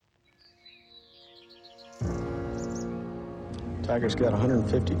Tiger's got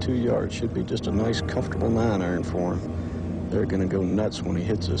 152 yards. Should be just a nice, comfortable 9-iron for him. They're going to go nuts when he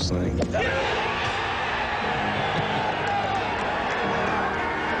hits this thing.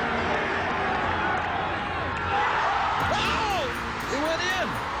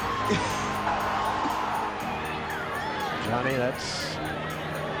 Johnny, that's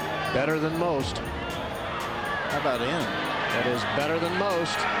better than most. How about in? That is better than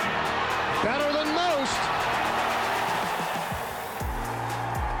most. Better than most.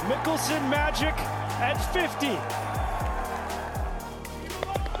 Mickelson magic at 50.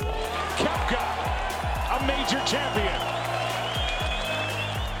 Koepka, a major champion.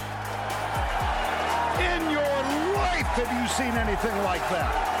 In your life have you seen anything like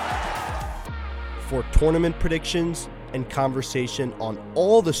that? For tournament predictions and conversation on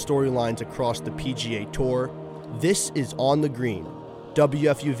all the storylines across the PGA Tour, this is On the Green,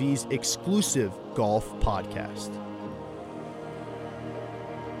 WFUV's exclusive golf podcast.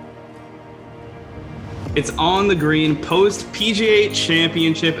 It's On the Green post PGA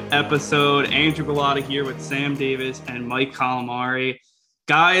Championship episode. Andrew Gullotta here with Sam Davis and Mike Calamari.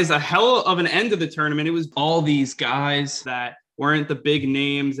 Guys, a hell of an end of the tournament. It was all these guys that weren't the big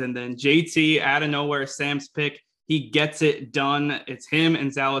names. And then JT out of nowhere, Sam's pick, he gets it done. It's him and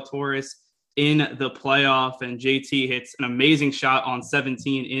Zalatoris in the playoff. And JT hits an amazing shot on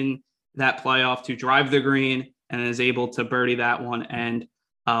 17 in that playoff to drive the green and is able to birdie that one and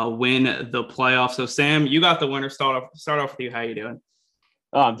win the playoff. So Sam, you got the winner. Start off with you. How you doing?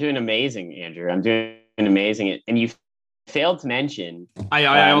 Oh, I'm doing amazing, Andrew. I'm doing amazing. And you failed to mention,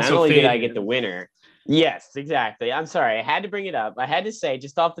 I also not only did I faded. get the winner. Yes, exactly. I'm sorry. I had to bring it up. I had to say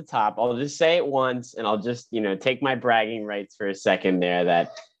just off the top, I'll just say it once and I'll just, take my bragging rights for a second there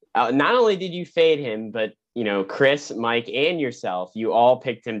that not only did you fade him, but, Chris, Mike, and yourself, you all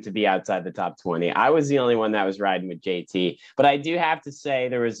picked him to be outside the top 20. I was the only one that was riding with JT, but I do have to say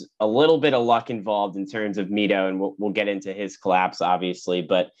there was a little bit of luck involved in terms of Mito, and we'll get into his collapse, obviously,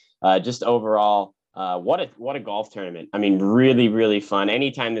 but just overall, what a golf tournament. I mean, really, really fun.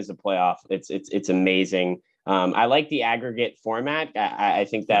 Anytime there's a playoff, it's amazing. I like the aggregate format. I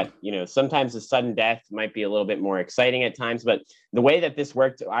think that, sometimes the sudden death might be a little bit more exciting at times, but the way that this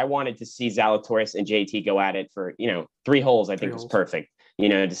worked, I wanted to see Zalatoris and JT go at it for, 3 holes. I think was perfect,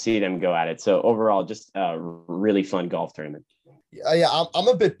 to see them go at it. So overall, just a really fun golf tournament. Yeah, I'm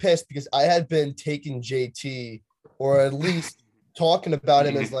a bit pissed because I had been taking JT, or at least talking about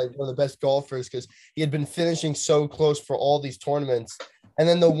him as like one of the best golfers because he had been finishing so close for all these tournaments. And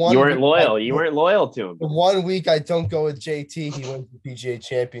then you weren't loyal to him. The 1 week I don't go with JT, he wins the PGA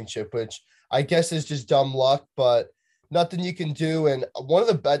Championship, which I guess is just dumb luck, but nothing you can do. And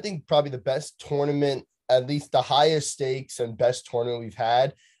I think probably the best tournament, at least the highest stakes and best tournament we've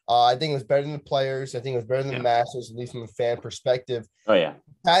had. I think it was better than the Players. I think it was better than the Masters, at least from a fan perspective. Oh, yeah.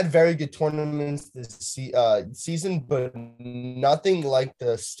 Had very good tournaments this season, but nothing like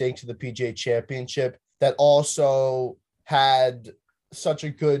the stakes of the PGA Championship that also had such a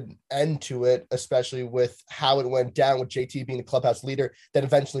good end to it, especially with how it went down with JT being the clubhouse leader, then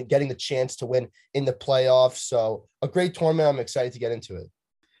eventually getting the chance to win in the playoffs. So a great tournament. I'm excited to get into it.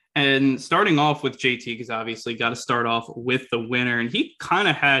 And starting off with JT, because obviously got to start off with the winner. And he kind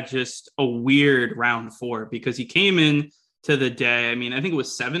of had just a weird round 4 because he came in to the day. I mean, I think it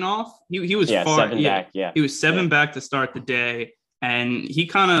was 7 off. He was far. 7 back. Yeah. He was 7 back to start the day. And he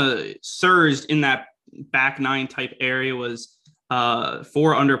kind of surged in that back 9 type area, was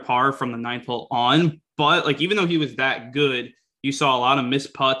 4 under par from the 9th hole on. But like, even though he was that good, you saw a lot of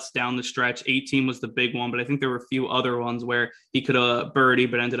missed putts down the stretch. 18 was the big one, but I think there were a few other ones where he could have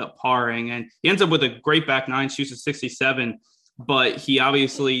birdied, but ended up parring. And he ends up with a great back 9, shoots a 67, but he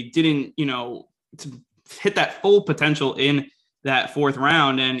obviously didn't, hit that full potential in that 4th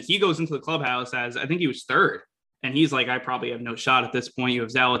round. And he goes into the clubhouse as, I think he was 3rd. And he's like, I probably have no shot at this point. You have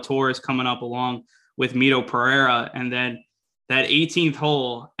Zalatoris coming up along with Mito Pereira. And then that 18th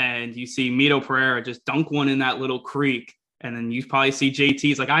hole, and you see Mito Pereira just dunk one in that little creek. And then you probably see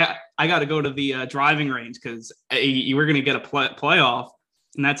JT's like, I got to go to the driving range because you were going to get a playoff.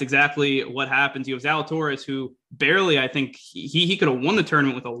 And that's exactly what happens. You have Zalatoris, who barely, I think he could have won the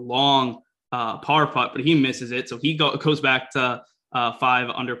tournament with a long par putt, but he misses it. So he goes back to 5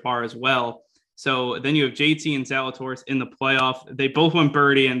 under par as well. So then you have JT and Zalatoris in the playoff. They both went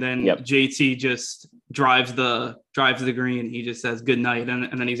birdie, and then JT just drives the green. He just says good night,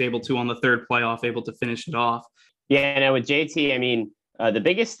 and then he's able to, on the 3rd playoff, able to finish it off. Yeah, no, with JT, I mean, the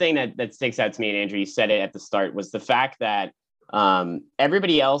biggest thing that sticks out to me, and Andrew, you said it at the start, was the fact that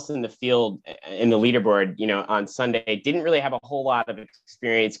Everybody else in the field, in the leaderboard, on Sunday didn't really have a whole lot of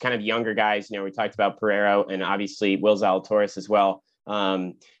experience, kind of younger guys. We talked about Pereira and obviously Will Zalatoris as well.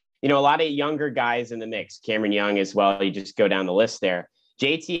 A lot of younger guys in the mix, Cameron Young as well. You just go down the list there.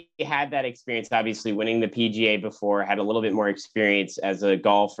 JT had that experience, obviously winning the PGA before, had a little bit more experience as a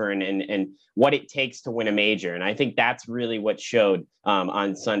golfer and what it takes to win a major. And I think that's really what showed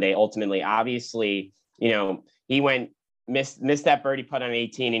on Sunday. Ultimately, obviously, he missed that birdie putt on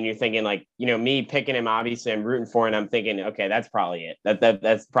 18, and you're thinking like, me picking him, obviously I'm rooting for, and I'm thinking, okay, that's probably it.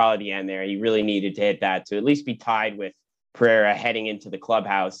 That's probably the end there. He really needed to hit that to at least be tied with Pereira heading into the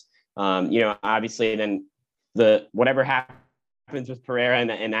clubhouse. Obviously then whatever happens with Pereira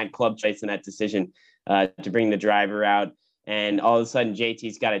and that club choice and that decision to bring the driver out, and all of a sudden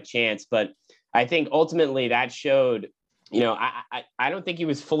JT's got a chance. But I think ultimately that showed, I don't think he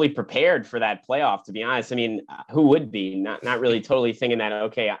was fully prepared for that playoff, to be honest. I mean, who would be not really totally thinking that,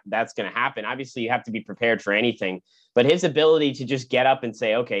 okay, that's going to happen. Obviously you have to be prepared for anything, but his ability to just get up and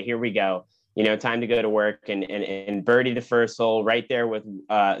say, okay, here we go, time to go to work and birdie the first hole right there with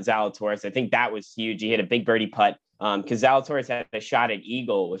Zalatoris. I think that was huge. He hit a big birdie putt because Zalatoris had a shot at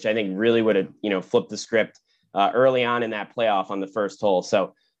eagle, which I think really would have, flipped the script early on in that playoff on the first hole.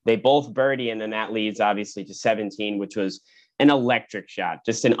 So they both birdie, and then that leads obviously to 17, which was an electric shot,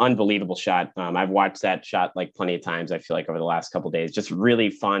 just an unbelievable shot. I've watched that shot like plenty of times, I feel like, over the last couple of days. Just really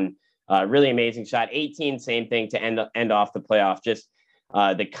fun, really amazing shot. 18, same thing to end off the playoff. Just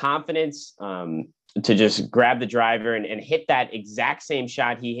the confidence to just grab the driver and hit that exact same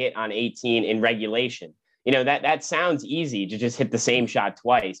shot he hit on 18 in regulation. That sounds easy to just hit the same shot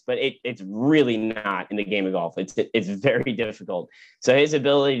twice, but it's really not in the game of golf. It's very difficult. So his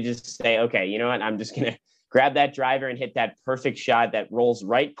ability to just say, okay, you know what, I'm just going to grab that driver and hit that perfect shot that rolls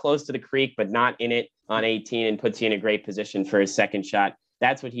right close to the creek, but not in it on 18, and puts you in a great position for his second shot.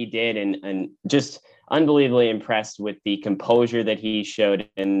 That's what he did. And just unbelievably impressed with the composure that he showed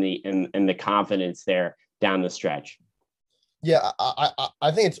and the confidence there down the stretch. Yeah,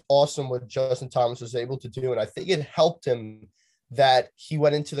 I think it's awesome what Justin Thomas was able to do. And I think it helped him that he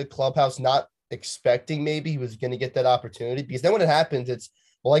went into the clubhouse not expecting maybe he was going to get that opportunity, because then when it happens, it's,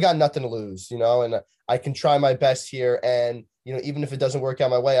 well, I got nothing to lose, and I can try my best here. And, even if it doesn't work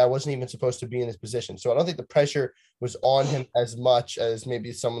out my way, I wasn't even supposed to be in this position. So I don't think the pressure was on him as much as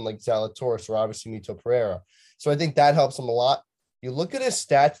maybe someone like Zalatoris or obviously Mito Pereira. So I think that helps him a lot. You look at his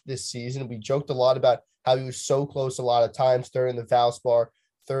stats this season, we joked a lot about how he was so close a lot of times, third in the Valspar,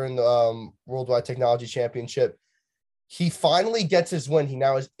 third in the Worldwide Technology Championship. He finally gets his win. He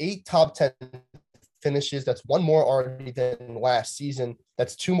now has 8 top 10 finishes. That's 1 more already than last season.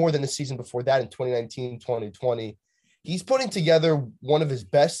 That's 2 more than the season before that in 2019, 2020. He's putting together one of his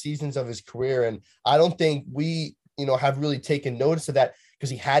best seasons of his career. And I don't think we, have really taken notice of that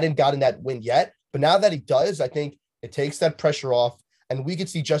because he hadn't gotten that win yet. But now that he does, I think it takes that pressure off. And we could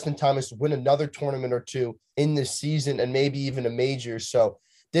see Justin Thomas win another tournament or 2 in this season and maybe even a major. So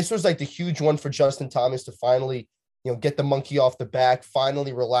this was like the huge one for Justin Thomas to finally, get the monkey off the back,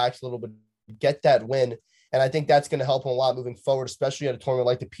 finally relax a little bit, get that win. And I think that's going to help him a lot moving forward, especially at a tournament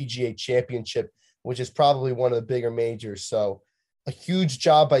like the PGA Championship, which is probably one of the bigger majors. So a huge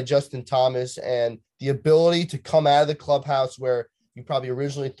job by Justin Thomas, and the ability to come out of the clubhouse where you probably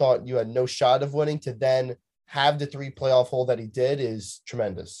originally thought you had no shot of winning to then have the 3 playoff hole that he did is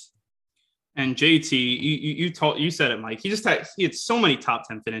tremendous. And JT, you said it, Mike. He had so many top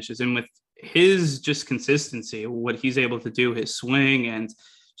 10 finishes, and with his just consistency, what he's able to do, his swing, and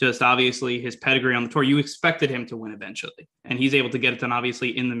just obviously his pedigree on the tour, you expected him to win eventually, and he's able to get it done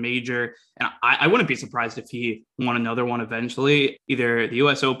obviously in the major. And I wouldn't be surprised if he won another one eventually, either the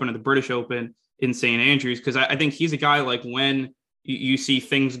US Open or the British Open in St. Andrews, because I think he's a guy like when you see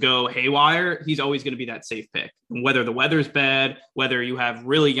things go haywire, he's always going to be that safe pick. Whether the weather's bad, whether you have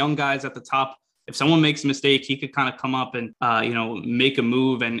really young guys at the top, if someone makes a mistake, he could kind of come up and, make a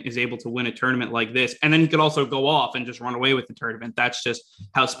move and is able to win a tournament like this. And then he could also go off and just run away with the tournament. That's just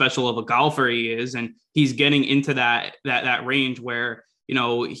how special of a golfer he is. And he's getting into that range where,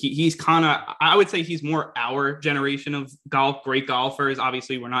 he's kind of, I would say he's more our generation of great golfers.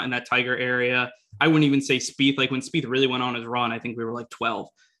 Obviously, we're not in that Tiger area. I wouldn't even say Spieth. Like when Spieth really went on his run, I think we were like 12.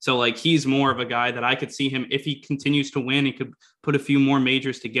 So like he's more of a guy that I could see him, if he continues to win, he could put a few more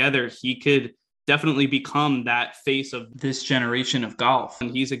majors together. He could definitely become that face of this generation of golf.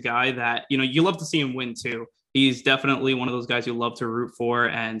 And he's a guy that, you love to see him win too. He's definitely one of those guys you love to root for.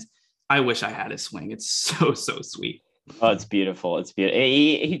 And I wish I had his swing. It's so sweet. Oh, it's beautiful. It's beautiful.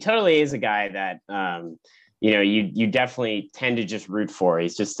 He totally is a guy that, you definitely tend to just root for.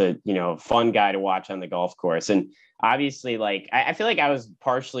 He's just a, fun guy to watch on the golf course. And obviously, like, I feel like I was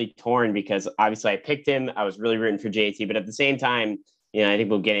partially torn because obviously I picked him. I was really rooting for JT, but at the same time, I think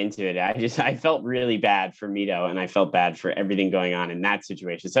we'll get into it. I felt really bad for Mito, and I felt bad for everything going on in that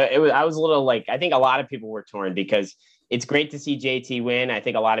situation. So I was a little like, I think a lot of people were torn because it's great to see JT win. I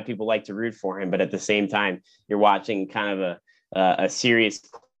think a lot of people like to root for him, but at the same time, you're watching kind of a serious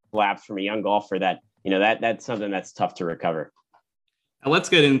collapse from a young golfer that, that's something that's tough to recover. Now let's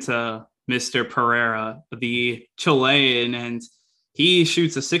get into Mr. Pereira, the Chilean, and he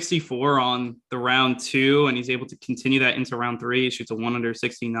shoots a 64 on the round 2, and he's able to continue that into round 3. He shoots a 1 under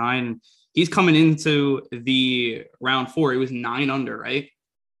 69. And he's coming into the round 4. He was 9 under, right?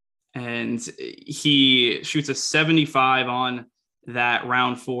 And he shoots a 75 on that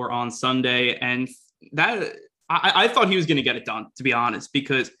round 4 on Sunday. And that I thought he was going to get it done, to be honest,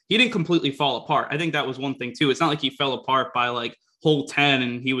 because he didn't completely fall apart. I think that was one thing too. It's not like he fell apart by like hole 10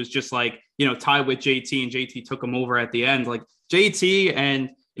 and he was just like, tied with JT and JT took him over at the end. Like JT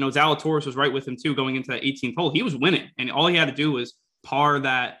and, Zalatoris was right with him too, going into that 18th hole. He was winning, and all he had to do was par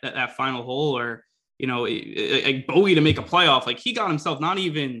that final hole, or, a bogey to make a playoff. Like he got himself not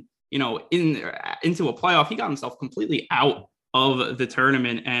even, into a playoff. He got himself completely out of the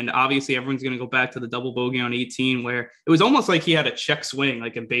tournament. And obviously everyone's going to go back to the double bogey on 18, where it was almost like he had a check swing,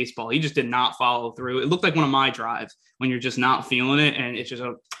 like in baseball. He just did not follow through. It looked like one of my drives when you're just not feeling it, and it's just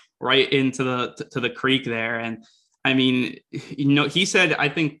right into the creek there. And I mean, he said, I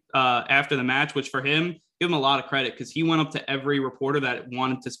think after the match, which for him, give him a lot of credit because he went up to every reporter that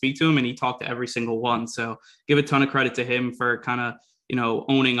wanted to speak to him and he talked to every single one. So give a ton of credit to him for kind of,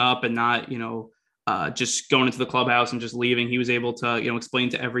 owning up and not, just going into the clubhouse and just leaving. He was able to, explain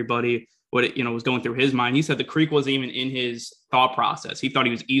to everybody what it, was going through his mind. He said the creek wasn't even in his thought process. He thought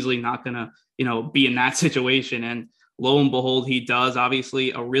he was easily not going to, be in that situation. And lo and behold, he does.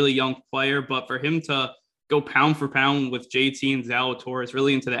 Obviously a really young player, but for him to go pound for pound with JT and Zalatoris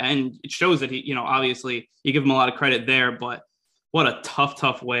really into the end, it shows that he, obviously you give him a lot of credit there, but what a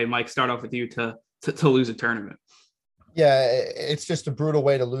tough way, Mike, start off with you to lose a tournament. Yeah, it's just a brutal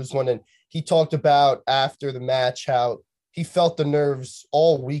way to lose one. And he talked about after the match how he felt the nerves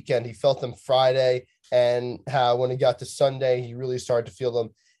all weekend. He felt them Friday, and how when he got to Sunday, he really started to feel them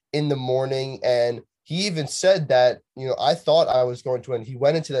in the morning. And he even said that, I thought I was going to win. He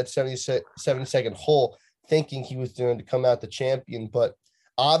went into that 77-second hole thinking he was going to come out the champion. But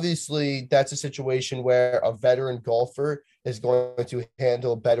obviously, that's a situation where a veteran golfer is going to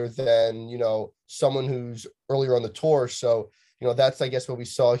handle better than, someone who's earlier on the tour. So, that's, I guess, what we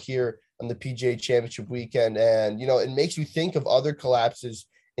saw here on the PGA Championship weekend. And, it makes you think of other collapses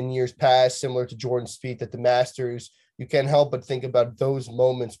in years past, similar to Jordan Spieth at the Masters. You can't help but think about those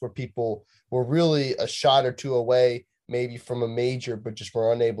moments where people were really a shot or two away, maybe from a major, but just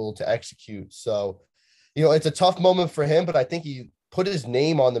were unable to execute. So, it's a tough moment for him, but I think he put his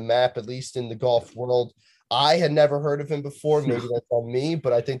name on the map, at least in the golf world. I had never heard of him before. Maybe that's on me,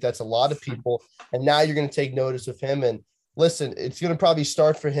 but I think that's a lot of people. And now you're going to take notice of him. And listen, it's going to probably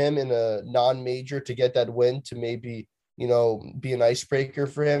start for him in a non-major to get that win to maybe, be an icebreaker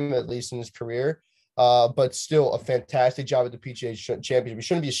for him, at least in his career. But still a fantastic job at the PGA Championship. We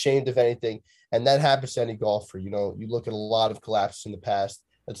shouldn't be ashamed of anything. And that happens to any golfer. You look at a lot of collapses in the past.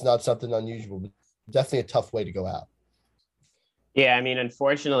 That's not something unusual, but definitely a tough way to go out. Yeah, I mean,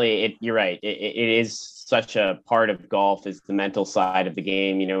 unfortunately, you're right. It is such a part of golf, is the mental side of the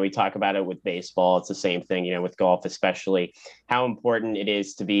game. We talk about it with baseball. It's the same thing, with golf, especially how important it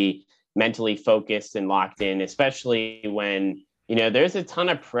is to be mentally focused and locked in, especially when, there's a ton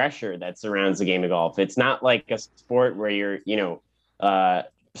of pressure that surrounds the game of golf. It's not like a sport where you're,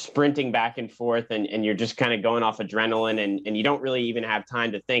 sprinting back and forth and you're just kind of going off adrenaline and you don't really even have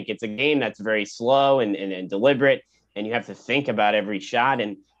time to think. It's a game that's very slow and deliberate, and you have to think about every shot,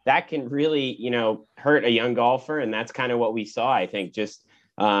 and that can really, hurt a young golfer. And that's kind of what we saw, I think, just,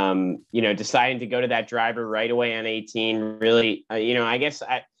 deciding to go to that driver right away on 18, really, I guess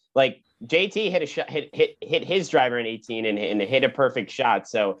JT hit a shot, hit his driver on 18 and hit a perfect shot.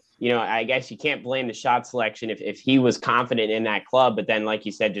 So, I guess you can't blame the shot selection if he was confident in that club, but then, like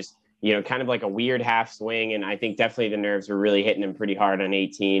you said, just, kind of like a weird half swing. And I think definitely the nerves were really hitting him pretty hard on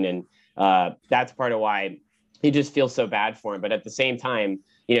 18. And that's part of why he just feels so bad for him. But at the same time,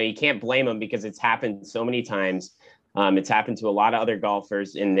 you can't blame him because it's happened so many times. It's happened to a lot of other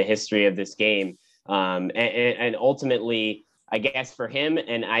golfers in the history of this game. And ultimately, I guess for him,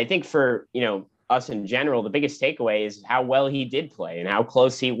 and I think for, us in general, the biggest takeaway is how well he did play and how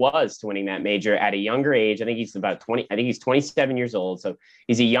close he was to winning that major at a younger age. I think he's about 20. I think he's 27 years old. So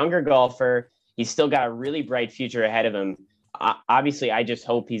he's a younger golfer. He's still got a really bright future ahead of him. Obviously, I just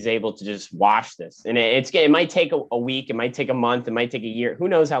hope he's able to just wash this. And it might take a week, it might take a month, it might take a year. Who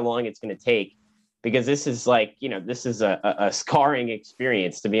knows how long it's going to take? Because this is like, this is a scarring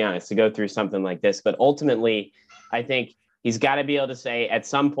experience, to be honest, to go through something like this. But ultimately, I think he's got to be able to say at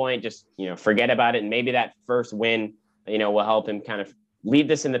some point, just, forget about it. And maybe that first win, will help him kind of leave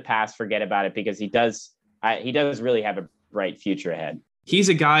this in the past, forget about it, because he does really have a bright future ahead. He's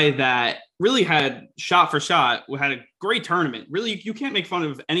a guy that really had shot for shot, had a great tournament. Really, you can't make fun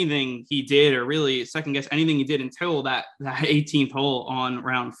of anything he did or really second guess anything he did until that 18th hole on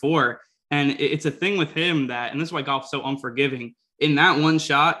round 4. And it's a thing with him that, and this is why golf's so unforgiving. In that one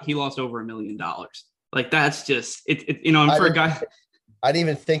shot, he lost over $1 million. Like, that's just and for a guy. I didn't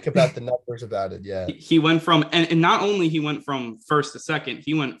even think about the numbers about it. Yeah. He went from, and not only he went from first to second,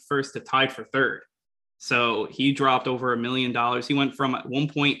 he went first to tied for third. So he dropped over $1 million. He went from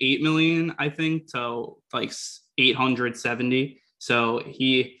 1.8 million, I think, to like 870. So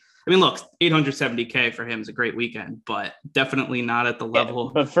look, 870K for him is a great weekend, but definitely not at the level.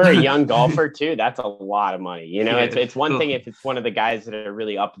 But for a young golfer too, that's a lot of money. It's one thing if it's one of the guys that are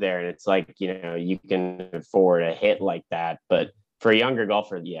really up there and it's like, you can afford a hit like that. But for a younger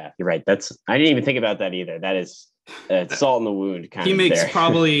golfer, yeah, you're right. I didn't even think about that either. That is salt in the wound kind of. He makes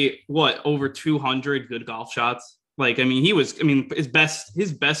probably over 200 good golf shots. Like, his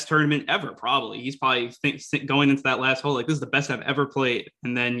best tournament ever, probably. He's probably going into that last hole, like, this is the best I've ever played.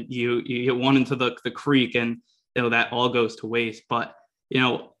 And then you get one into the creek and, that all goes to waste. But,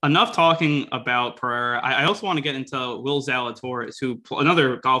 enough talking about Pereira. I also want to get into Will Zalatoris,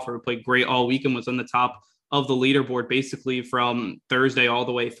 another golfer who played great all weekend, was on the top of the leaderboard basically from Thursday all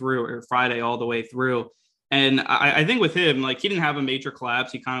the way through, or Friday all the way through. And I think with him, like, he didn't have a major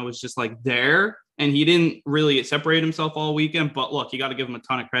collapse. He kind of was just like there, and he didn't really separate himself all weekend. But look, you got to give him a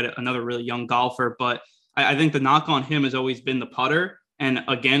ton of credit. Another really young golfer. But I think the knock on him has always been the putter. And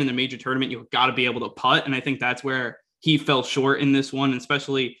again, in the major tournament, you've got to be able to putt. And I think that's where he fell short in this one. And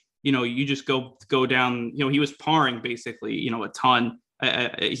especially, you just go down, he was parring basically, a ton.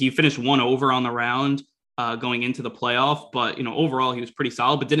 He finished 1 over on the round going into the playoff. But, overall, he was pretty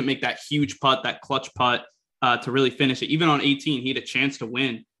solid, but didn't make that huge putt, that clutch putt to really finish it. Even on 18, he had a chance to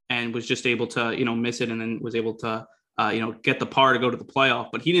win and was just able to, miss it, and then was able to, get the par to go to the playoff.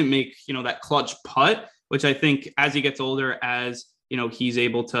 But he didn't make, that clutch putt, which I think as he gets older, as, he's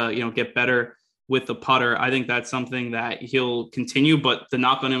able to, get better with the putter, I think that's something that he'll continue. But the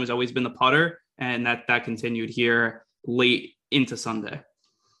knock on him has always been the putter, and that continued here late into Sunday.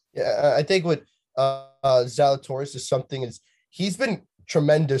 Yeah, I think what Zalatoris is something is he's been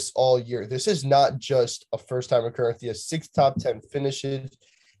tremendous all year. This is not just a first-time occurrence. He has 6 top 10 finishes.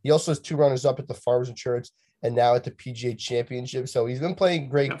 He also has 2 runners-up at the Farmers Insurance and now at the PGA Championship. So he's been playing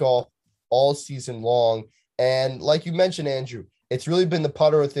great golf all season long. And like you mentioned, Andrew, it's really been the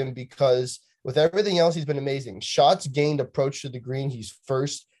putter with him, because with everything else, he's been amazing. Shots gained approach to the green, he's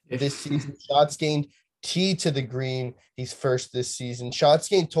first this season. Shots gained tee to the green, he's first this season. Shots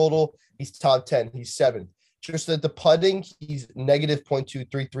gained total, he's top 10, he's 7th. Just that the putting, he's negative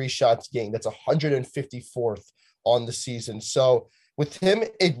 0.233 shots gained. That's 154th on the season. So with him,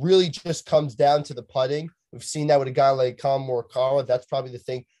 it really just comes down to the putting. We've seen that with a guy like Collin Morikawa. That's probably the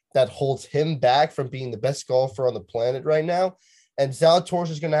thing that holds him back from being the best golfer on the planet right now. And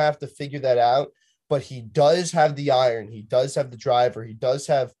Zalatoris is going to have to figure that out. But he does have the iron. He does have the driver. He does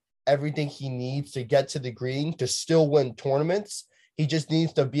have everything he needs to get to the green to still win tournaments. He just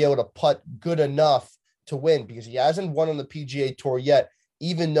needs to be able to putt good enough to win, because he hasn't won on the PGA Tour yet,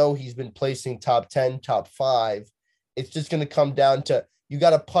 even though he's been placing top 10, top 5. It's just going to come down to, you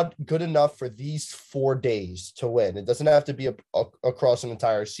got to putt good enough for these 4 days to win. It doesn't have to be across an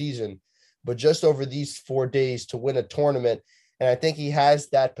entire season, but just over these 4 days to win a tournament. And I think he has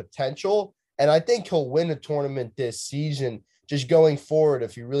that potential. And I think he'll win a tournament this season, just going forward.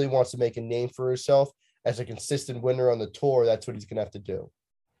 If he really wants to make a name for himself as a consistent winner on the tour, that's what he's going to have to do.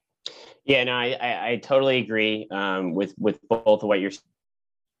 Yeah, no, I totally agree with both of what you're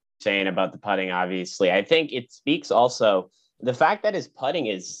saying about the putting. Obviously, I think it speaks also the fact that his putting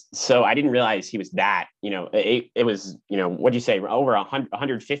is so. I didn't realize he was that. It was what'd you say, over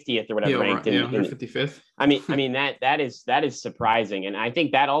 150th or whatever, ranked in 155th. I mean that is surprising, and I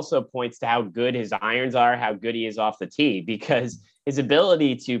think that also points to how good his irons are, how good he is off the tee, because his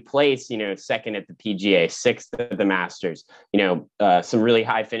ability to place, second at the PGA, 6th at the Masters, some really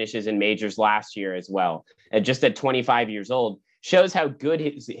high finishes in majors last year as well. And just at 25 years old, shows how good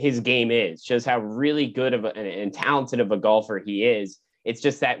his game is, shows how really good and talented of a golfer he is. It's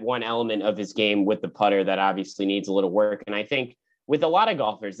just that one element of his game with the putter that obviously needs a little work. And I think with a lot of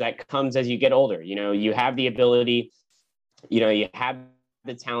golfers, that comes as you get older. You have the ability, you have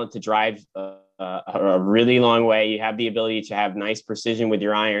the talent to drive a really long way. You have the ability to have nice precision with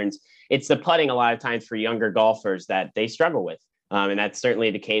your irons. It's the putting a lot of times for younger golfers that they struggle with. And that's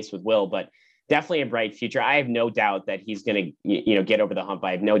certainly the case with Will, but definitely a bright future. I have no doubt that he's going to, get over the hump.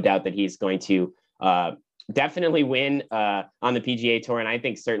 I have no doubt that he's going to definitely win on the PGA Tour. And I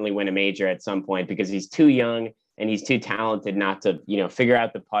think certainly win a major at some point, because he's too young and he's too talented not to, figure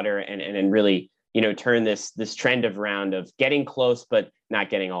out the putter and really, turn this trend around of getting close, but not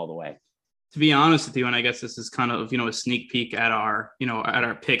getting all the way. To be honest with you, and I guess this is kind of, a sneak peek at our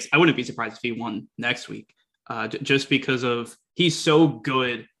picks, I wouldn't be surprised if he won next week, just because of he's so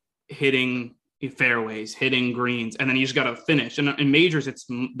good hitting fairways, hitting greens, and then you just got to finish. And in majors,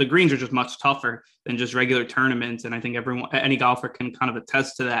 the greens are just much tougher than just regular tournaments. And I think any golfer can kind of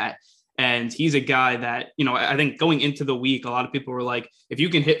attest to that. And he's a guy that, I think going into the week, a lot of people were like, if you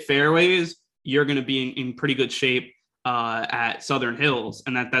can hit fairways, you're going to be in pretty good shape at Southern Hills.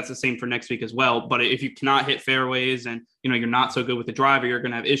 And that's the same for next week as well. But if you cannot hit fairways and, you're not so good with the driver, you're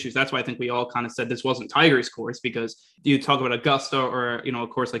going to have issues. That's why I think we all kind of said this wasn't Tiger's course, because you talk about Augusta or, a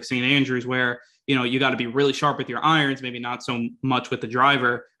course like St. Andrews where, you got to be really sharp with your irons, maybe not so much with the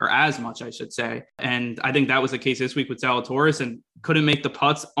driver, or as much, I should say. And I think that was the case this week with Zalatoris, and couldn't make the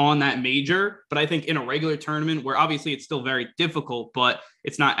putts on that major. But I think in a regular tournament where obviously it's still very difficult, but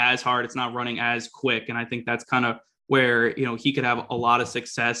it's not as hard, it's not running as quick. And I think that's kind of where, he could have a lot of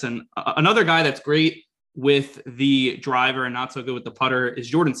success. And another guy that's great with the driver and not so good with the putter is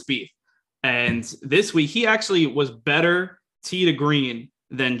Jordan Spieth. And this week, he actually was better tee to green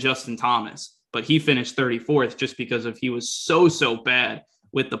than Justin Thomas, but he finished 34th just because he was so bad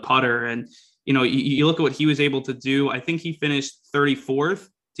with the putter. And, you look at what he was able to do. I think he finished 34th.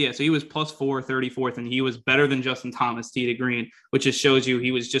 Yeah, so he was +4, 34th, and he was better than Justin Thomas tee to green, which just shows you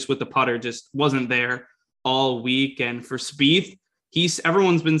he was just with the putter, just wasn't there all week. And for Spieth,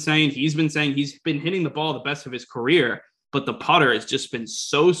 everyone's been saying he's been hitting the ball the best of his career, but the putter has just been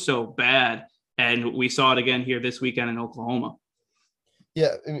so bad. And we saw it again here this weekend in Oklahoma.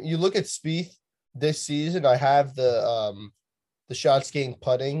 Yeah, you look at Spieth this season. I have the shots gained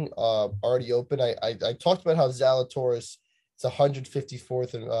putting already open. I talked about how Zalatoris is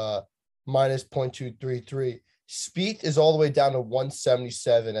 154th and minus 0.233. Spieth is all the way down to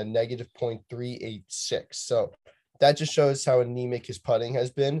 177 and negative 0.386. So that just shows how anemic his putting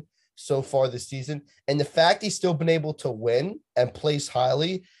has been so far this season. And the fact he's still been able to win and place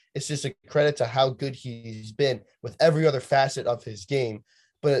highly is just a credit to how good he's been with every other facet of his game.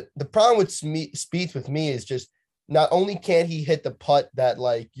 But the problem with Spieth with me is just not only can't he hit the putt that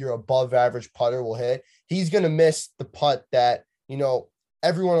your above average putter will hit, he's going to miss the putt that,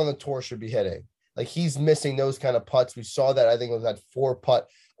 everyone on the tour should be hitting. He's missing those kind of putts. We saw that, I think it was that 4 putt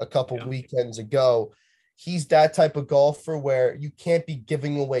a couple weekends ago. He's that type of golfer where you can't be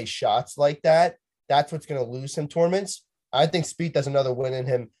giving away shots like that. That's what's going to lose him tournaments. I think Spieth has another win in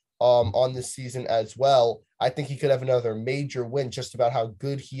him on this season as well. I think he could have another major win just about how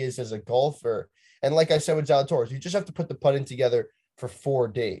good he is as a golfer. And like I said with Zalatoris, you just have to put the putting together for 4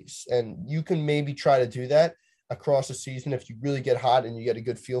 days. And you can maybe try to do that across the season if you really get hot and you get a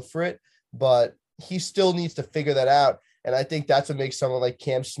good feel for it. But he still needs to figure that out. And I think that's what makes someone like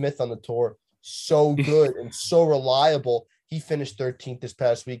Cam Smith on the tour so good and so reliable. He finished 13th this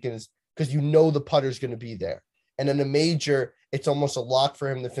past weekend because the putter's going to be there. And in a major, it's almost a lock for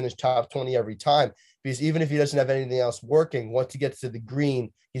him to finish top 20 every time, because even if he doesn't have anything else working, once he gets to the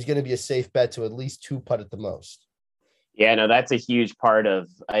green, he's going to be a safe bet to at least 2 putt at the most. Yeah, no, that's a huge part of,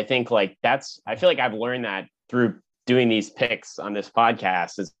 I think I feel like I've learned that through doing these picks on this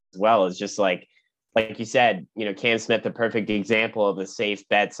podcast as well. Is just like you said, Cam Smith, the perfect example of a safe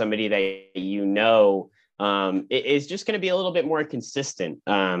bet, somebody that is just going to be a little bit more consistent,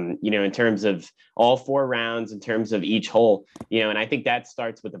 in terms of all 4 rounds, in terms of each hole, and I think that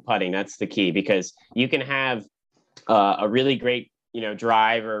starts with the putting. That's the key, because you can have a really great,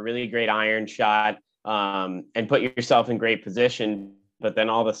 drive or a really great iron shot and put yourself in great position. But then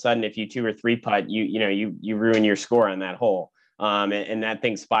all of a sudden, if you 2 or 3 putt, you ruin your score on that hole. And that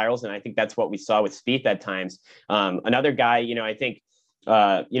thing spirals. And I think that's what we saw with Spieth at times. Another guy, I think,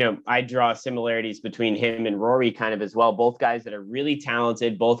 I draw similarities between him and Rory kind of as well. Both guys that are really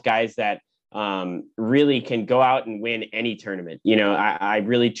talented, both guys that really can go out and win any tournament. I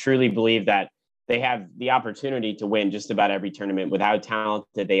really truly believe that they have the opportunity to win just about every tournament with how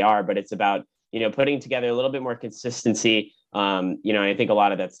talented they are. But it's about, putting together a little bit more consistency. I think a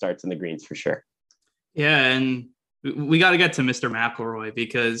lot of that starts in the greens for sure. Yeah. And we got to get to Mr. McIlroy,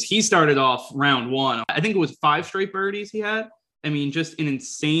 because he started off round 1. I think it was 5 straight birdies he had. I mean, just an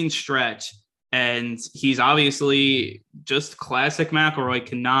insane stretch. And he's obviously just classic McIlroy,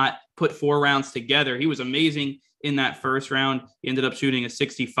 cannot put 4 rounds together. He was amazing in that first round. He ended up shooting a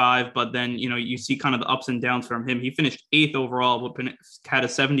 65, but then, you see kind of the ups and downs from him. He finished 8th overall, but had a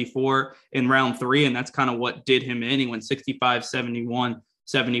 74 in round 3, and that's kind of what did him in. He went 65, 71,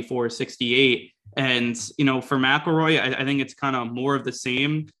 74, 68. And, for McIlroy, I think it's kind of more of the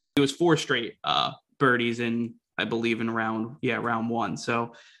same. It was 4 straight birdies in, I believe, in round 1.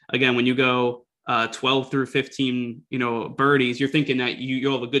 So again, when you go 12 through 15, birdies, you're thinking that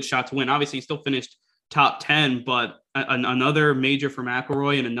you'll have a good shot to win. Obviously, he still finished top 10, but another major for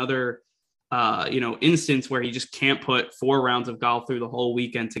McIlroy and another, instance where he just can't put 4 rounds of golf through the whole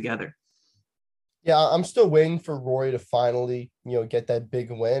weekend together. Yeah, I'm still waiting for Rory to finally, get that big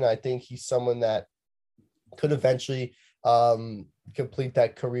win. I think he's someone that could eventually complete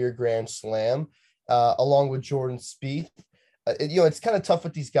that career Grand Slam, along with Jordan Spieth. It's kind of tough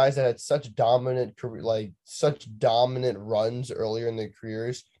with these guys that had such dominant runs earlier in their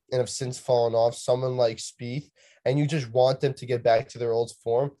careers and have since fallen off. Someone like Spieth, and you just want them to get back to their old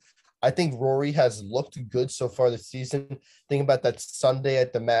form. I think Rory has looked good so far this season. Think about that Sunday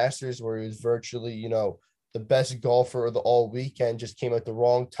at the Masters where he was virtually, the best golfer of the all weekend, just came at the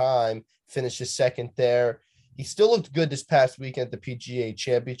wrong time, finished his second there. He still looked good this past weekend at the PGA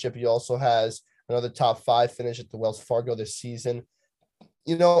Championship. He also has another top 5 finish at the Wells Fargo this season.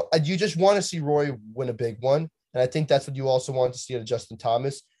 You just want to see Rory win a big one. And I think that's what you also want to see out of Justin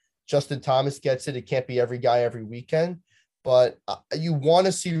Thomas. Justin Thomas gets it. It can't be every guy every weekend. But you want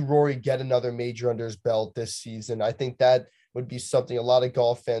to see Rory get another major under his belt this season. I think that would be something a lot of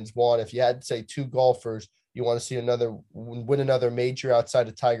golf fans want. If you had to say 2 golfers you want to see win another major outside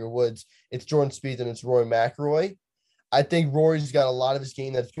of Tiger Woods, it's Jordan Spieth and it's Rory McIlroy. I think Rory's got a lot of his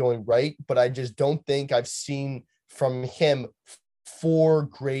game that's going right, but I just don't think I've seen from him 4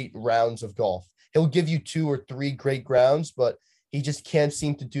 great rounds of golf. He'll give you 2 or 3 great rounds, but he just can't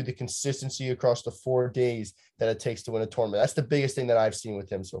seem to do the consistency across the 4 days that it takes to win a tournament. That's the biggest thing that I've seen with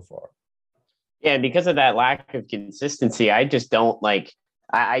him so far. Yeah, and because of that lack of consistency, I just don't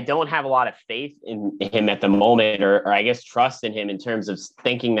I don't have a lot of faith in him at the moment, or I guess trust in him in terms of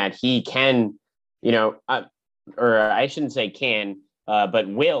thinking that he can, or I shouldn't say can, but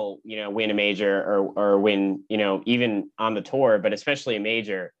will, win a major or win, even on the tour, but especially a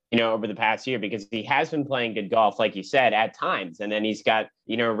major, over the past year, because he has been playing good golf, like you said, at times. And then he's got,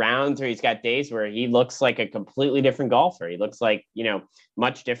 rounds where he's got days where he looks like a completely different golfer. He looks like,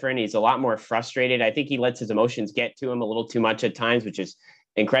 much different. He's a lot more frustrated. I think he lets his emotions get to him a little too much at times, which is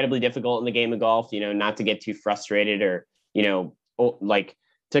incredibly difficult in the game of golf, not to get too frustrated or,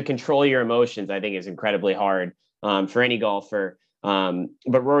 to control your emotions, I think is incredibly hard for any golfer.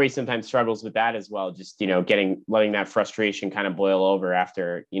 But Rory sometimes struggles with that as well. Just, letting that frustration kind of boil over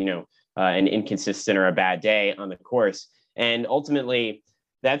after, an inconsistent or a bad day on the course. And ultimately,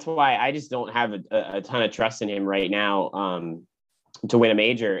 that's why I just don't have a ton of trust in him right now to win a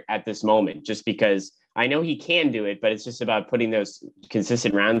major at this moment, just because I know he can do it, but it's just about putting those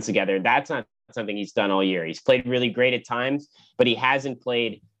consistent rounds together. That's not something he's done all year. He's played really great at times, but he hasn't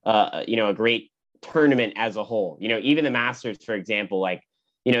played, a great tournament as a whole. Even the Masters, for example,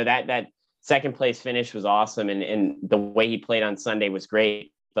 that second place finish was awesome. And the way he played on Sunday was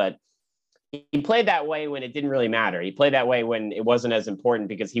great, but he played that way when it didn't really matter. He played that way when it wasn't as important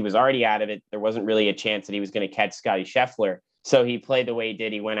because he was already out of it. There wasn't really a chance that he was going to catch Scottie Scheffler. So he played the way he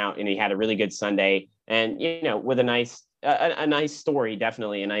did. He went out and he had a really good Sunday and, with a nice story,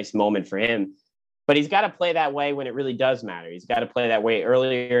 definitely a nice moment for him. But he's got to play that way when it really does matter. He's got to play that way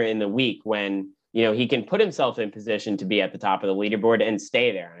earlier in the week when, he can put himself in position to be at the top of the leaderboard and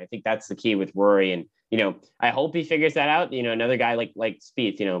stay there. And I think that's the key with Rory. And, I hope he figures that out. Another guy like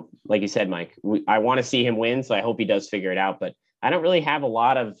Spieth, like you said, Mike, I want to see him win. So I hope he does figure it out. But I don't really have a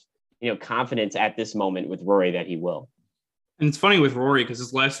lot of, confidence at this moment with Rory that he will. And it's funny with Rory because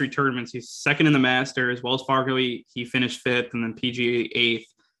his last 3 tournaments, he's second in the Masters, Wells Fargo, he finished 5th, and then PGA 8th.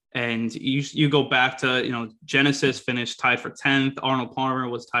 And you go back to, Genesis finished tied for 10th. Arnold Palmer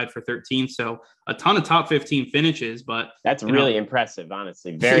was tied for 13th. So a ton of top 15 finishes, but that's really impressive,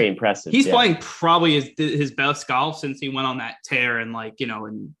 honestly. Very impressive. He's playing probably his best golf since he went on that tear in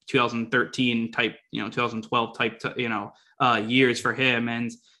in 2013 type, 2012 type, years for him.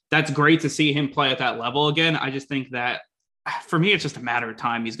 And that's great to see him play at that level again. I just think that for me, it's just a matter of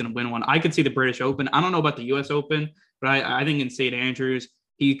time. He's going to win one. I could see the British Open. I don't know about the US Open, but I think in St. Andrews,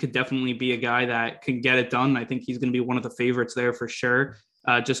 he could definitely be a guy that can get it done. I think he's going to be one of the favorites there for sure.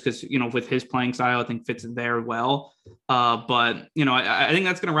 Just because, with his playing style, I think fits there well. But I think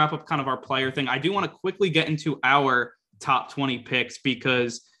that's going to wrap up kind of our player thing. I do want to quickly get into our top 20 picks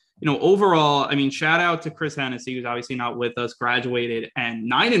because, overall, I mean, shout out to Chris Hennessy, who's obviously not with us, graduated,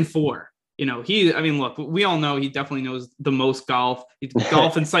 and 9-4. Look, we all know he definitely knows the most golf. He's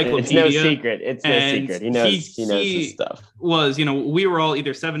golf encyclopedia. It's no secret. He knows his stuff. We were all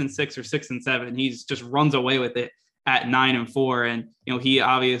either 7-6 or 6-7. He's just runs away with it at 9-4. And, he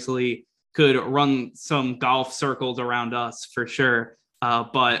obviously could run some golf circles around us for sure.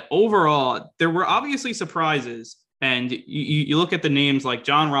 But overall, there were obviously surprises. And you look at the names like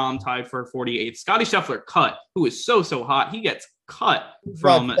John Rahm tied for 48th. Scotty Scheffler cut, who is so hot. He gets cut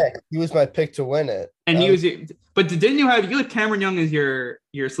from. He was my pick to win it. And but didn't you had Cameron Young as your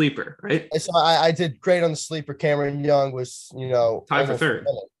sleeper, right? So I did great on the sleeper. Cameron Young was, tied for third.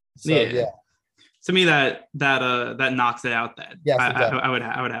 So, yeah. To me, that knocks it out. That yes, I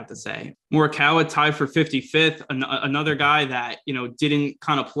would have to say. Morikawa tied for 55th. Another guy that didn't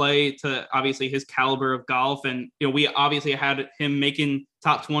kind of play to obviously his caliber of golf, and we obviously had him making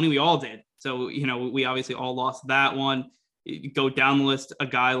top 20. We all did. So we obviously all lost that one. You go down the list, a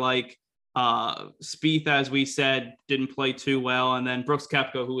guy like Spieth, as we said, didn't play too well, and then Brooks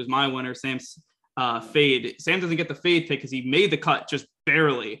Koepka, who was my winner, Sam's fade. Sam doesn't get the fade pick because he made the cut just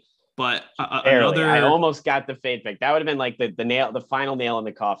barely. But I almost got the fade pick. That would have been like the final nail in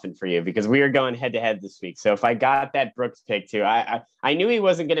the coffin for you because we are going head to head this week. So if I got that Brooks pick too, I knew he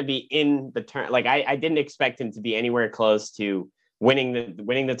wasn't going to be in the turn. Like I didn't expect him to be anywhere close to winning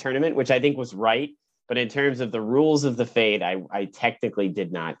the tournament, which I think was right. But in terms of the rules of the fade, I technically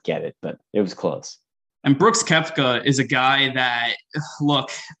did not get it, but it was close. And Brooks Koepka is a guy that,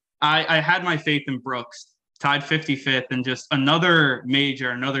 look, I had my faith in Brooks. Tied 55th, and just another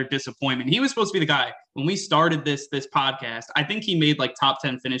disappointment. He was supposed to be the guy when we started this podcast. I think he made like top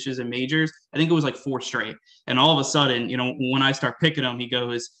 10 finishes in majors. I think it was like 4 straight. And all of a sudden, when I start picking him, he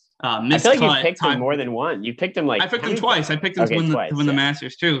goes, missed I feel like cut, you picked him more than one. You picked him I picked him twice. I picked him to win the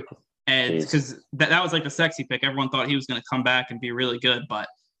Masters too. And because that was like the sexy pick. Everyone thought he was going to come back and be really good, but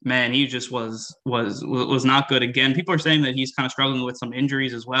man, he just was not good again. People are saying that he's kind of struggling with some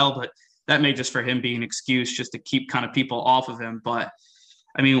injuries as well, but that may just for him be an excuse just to keep kind of people off of him. But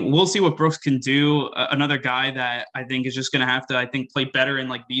I mean, we'll see what Brooks can do. Another guy that I think is just going to have to, play better in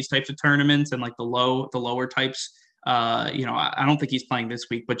like these types of tournaments and like the lower types. I don't think he's playing this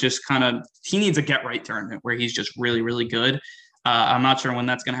week, but just kind of, he needs a get right tournament where he's just really, really good. I'm not sure when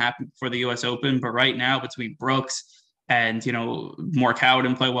that's going to happen for the US Open, but right now between Brooks and, Morikawa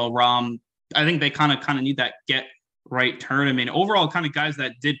didn't play well, Rahm, I think they kind of need that get right tournament. Overall, kind of guys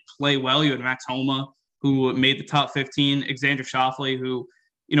that did play well. You had Max Homa, who made the top 15, Xander Schauffele, who,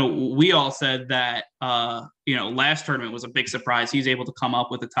 we all said that, last tournament was a big surprise. He's able to come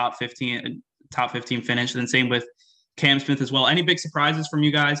up with a top 15 finish. And same with Cam Smith as well. Any big surprises from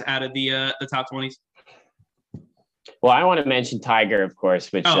you guys out of the top 20s? Well, I want to mention Tiger, of course.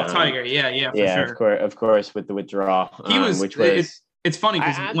 Tiger, yeah, for sure. Of course, with the withdrawal, It's funny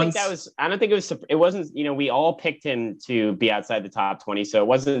because it wasn't, we all picked him to be outside the top 20. So it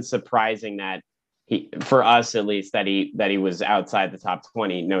wasn't surprising that for us, at least, that he was outside the top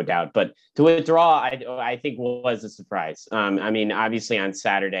 20, no doubt. But to withdraw, I think was a surprise. Obviously on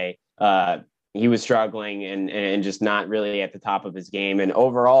Saturday, he was struggling and just not really at the top of his game. And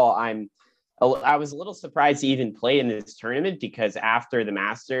overall, I was a little surprised he even played in this tournament because after the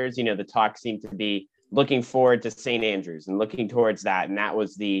Masters, the talk seemed to be looking forward to St. Andrews and looking towards that. And that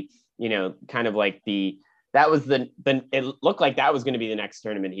was it looked like that was going to be the next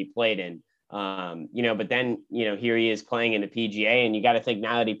tournament he played in. But then, here he is playing in the PGA, and you got to think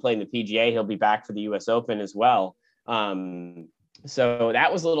now that he played in the PGA, he'll be back for the US Open as well. So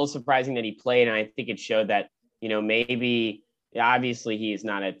that was a little surprising that he played. And I think it showed that, maybe obviously he is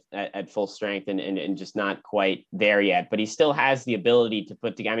not at full strength and just not quite there yet, but he still has the ability to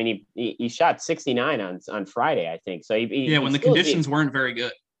put together. He shot 69 on Friday, I think. So when the conditions weren't very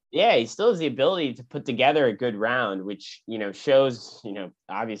good. Yeah, he still has the ability to put together a good round, which, shows,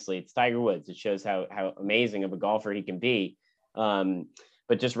 obviously it's Tiger Woods. It shows how amazing of a golfer he can be.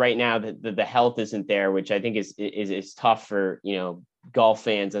 But just right now, the health isn't there, which I think is tough for, golf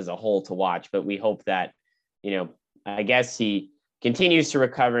fans as a whole to watch. But we hope that, I guess he continues to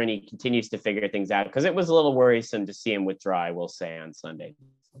recover and he continues to figure things out, because it was a little worrisome to see him withdraw, I will say, on Sunday.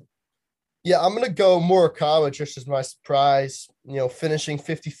 Yeah, I'm going to go Morikawa just as my surprise, finishing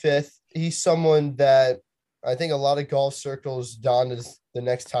 55th. He's someone that I think a lot of golf circles donned as the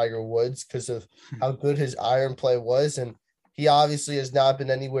next Tiger Woods because of how good his iron play was. And he obviously has not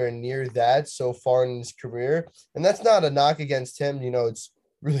been anywhere near that so far in his career. And that's not a knock against him. It's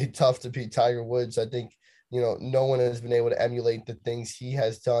really tough to beat Tiger Woods. I think, no one has been able to emulate the things he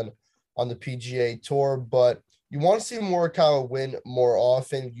has done on the PGA Tour. But you want to see Morikawa win more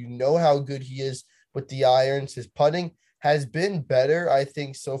often. You know how good he is with the irons. His putting has been better, I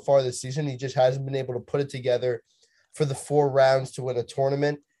think, so far this season. He just hasn't been able to put it together for the 4 rounds to win a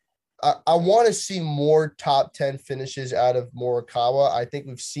tournament. I want to see more top 10 finishes out of Morikawa. I think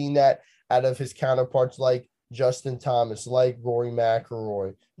we've seen that out of his counterparts like Justin Thomas, like Rory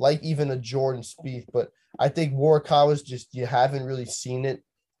McIlroy, like even a Jordan Spieth. But I think Morikawa's just, you haven't really seen it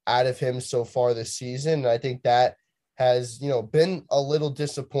out of him so far this season. And I think that has, been a little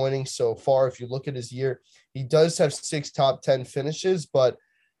disappointing so far. If you look at his year, he does have 6 top 10 finishes, but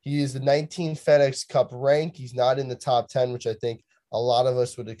he is the 19th FedEx Cup rank. He's not in the top 10, which I think a lot of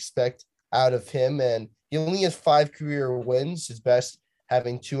us would expect out of him. And he only has 5 career wins, his best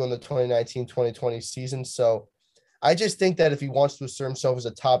having 2 on the 2019-2020 season. So I just think that if he wants to assert himself as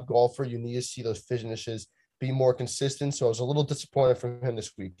a top golfer, you need to see those finishes be more consistent. So I was a little disappointed from him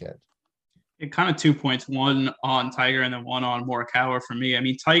this weekend. It kind of 2 points, one on Tiger and then one on Morikawa for me. I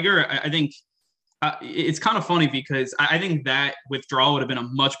mean, Tiger, I think it's kind of funny because I think that withdrawal would have been a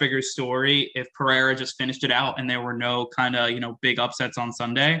much bigger story if Pereira just finished it out and there were no kind of, big upsets on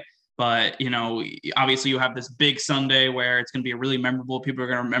Sunday. But, obviously you have this big Sunday where it's going to be really memorable. People are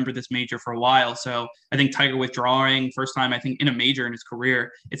going to remember this major for a while. So I think Tiger withdrawing, first time, I think, in a major in his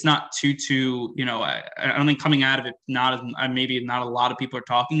career, it's not too, I don't think coming out of it, maybe not a lot of people are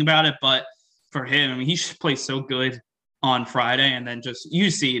talking about it, but for him, I mean, he should play so good on Friday. And then just,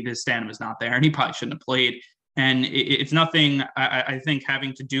 you see this stand was not there and he probably shouldn't have played. And it's nothing, I think,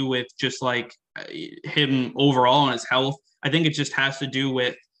 having to do with just like him overall and his health. I think it just has to do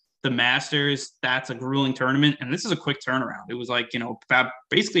with the Masters. That's a grueling tournament. And this is a quick turnaround. It was like,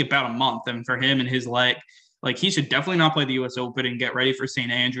 basically about a month. And for him and his leg, like he should definitely not play the US Open and get ready for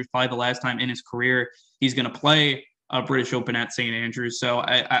St. Andrews. Probably the last time in his career he's going to play a British Open at St. Andrews. So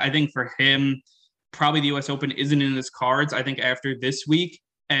I think for him, probably the US Open isn't in his cards, I think, after this week.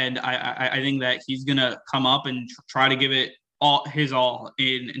 And I think that he's going to come up and try to give it all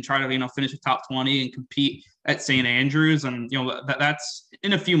in and try to, finish the top 20 and compete at St. Andrews. And, that's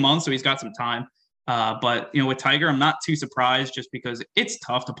in a few months. So he's got some time. But, with Tiger, I'm not too surprised just because it's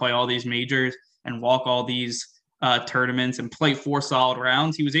tough to play all these majors and walk all these tournaments and play 4 solid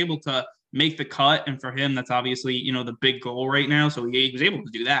rounds. He was able to make the cut. And for him, that's obviously, the big goal right now. So he was able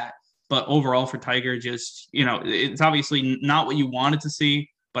to do that. But overall for Tiger, just, it's obviously not what you wanted to see,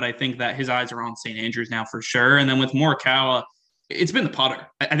 but I think that his eyes are on St. Andrews now for sure. And then with Morikawa, it's been the putter.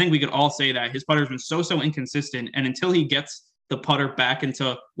 I think we could all say that his putter has been so inconsistent. And until he gets the putter back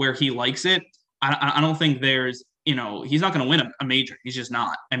into where he likes it, I don't think there's, he's not going to win a major. He's just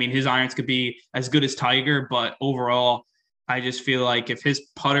not. I mean, his irons could be as good as Tiger, but overall, I just feel like if his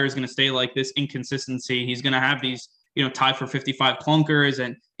putter is going to stay like this inconsistency, he's going to have these, tie for 55 clunkers,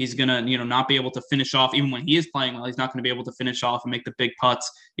 and he's going to, not be able to finish off. Even when he is playing well, he's not going to be able to finish off and make the big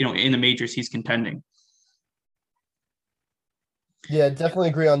putts, in the majors he's contending. Yeah, definitely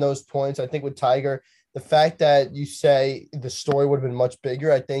agree on those points. I think with Tiger, the fact that you say the story would have been much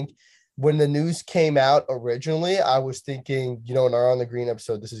bigger, I think when the news came out originally, I was thinking, in our On the Green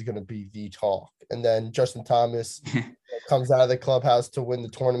episode, this is going to be the talk. And then Justin Thomas comes out of the clubhouse to win the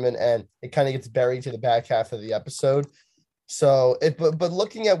tournament, and it kind of gets buried to the back half of the episode. So, but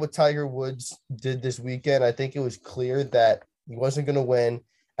looking at what Tiger Woods did this weekend, I think it was clear that he wasn't going to win.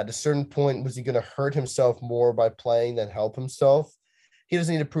 At a certain point, was he going to hurt himself more by playing than help himself? He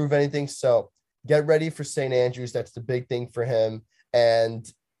doesn't need to prove anything. So get ready for St. Andrews. That's the big thing for him. And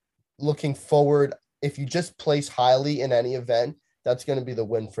looking forward, if you just place highly in any event, that's going to be the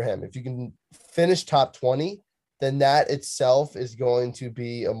win for him. If you can finish top 20, then that itself is going to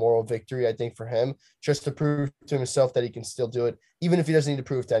be a moral victory, I think, for him, just to prove to himself that he can still do it, even if he doesn't need to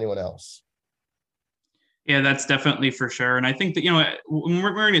prove to anyone else. Yeah, that's definitely for sure. And I think that,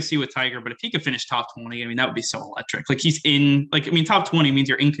 we're going to see with Tiger, but if he could finish top 20, I mean, that would be so electric. Like top 20 means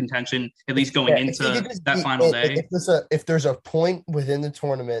you're in into at least going into that final day. If there's a point within the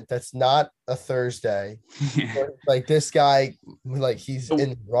tournament that's not a Thursday, like this guy, like he's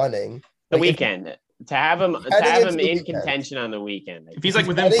in running. The weekend. To have him in contention on the weekend. If he's like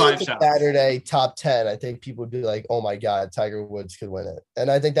within 5 shots. Saturday top 10, I think people would be like, "Oh my God, Tiger Woods could win it," and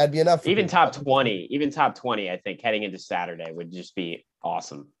I think that'd be enough. Even top 20, I think heading into Saturday would just be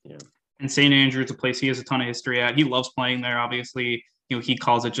awesome. And St. Andrews, a place he has a ton of history at. He loves playing there. Obviously, he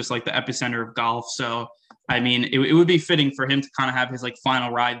calls it just like the epicenter of golf. So, I mean, it would be fitting for him to kind of have his like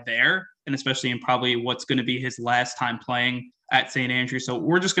final ride there, and especially in probably what's going to be his last time playing at St. Andrews. So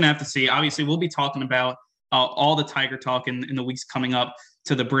we're just going to have to see. Obviously, we'll be talking about all the Tiger talk in the weeks coming up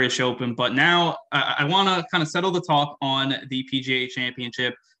to the British Open. But now I want to kind of settle the talk on the PGA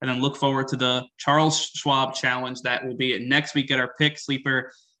Championship and then look forward to the Charles Schwab Challenge that will be next week at our pick,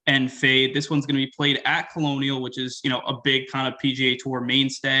 sleeper, and fade. This one's going to be played at Colonial, which is, a big kind of PGA Tour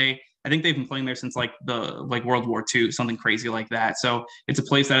mainstay. I think they've been playing there since like World War II, something crazy like that. So it's a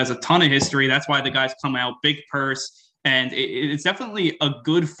place that has a ton of history. That's why the guys come out, big purse, and it's definitely a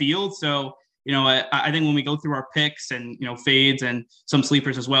good field. So, I think when we go through our picks and, fades and some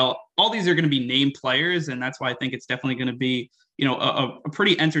sleepers as well, all these are going to be named players. And that's why I think it's definitely going to be, a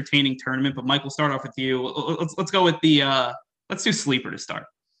pretty entertaining tournament. But Mike, we'll start off with you. Let's go with let's do sleeper to start.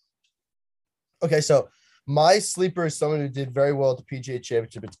 Okay, so my sleeper is someone who did very well at the PGA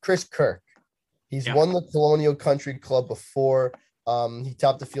Championship. It's Chris Kirk. He's won the Colonial Country Club before. He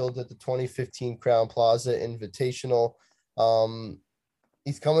topped the field at the 2015 Crown Plaza Invitational.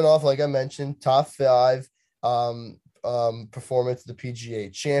 He's coming off, like I mentioned, top 5 performance at the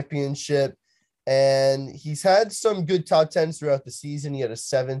PGA Championship. And he's had some good top 10s throughout the season. He had a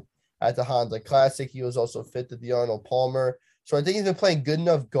 7th at the Honda Classic. He was also 5th at the Arnold Palmer. So I think he's been playing good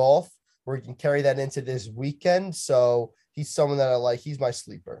enough golf where he can carry that into this weekend. So he's someone that I like. He's my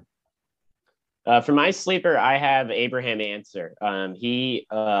sleeper. For my sleeper, I have Abraham Answer. He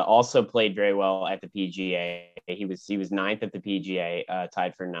also played very well at the PGA. He was 9th at the PGA,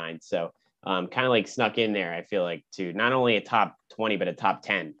 tied for 9th. So kind of like snuck in there, I feel like, to not only a top 20, but a top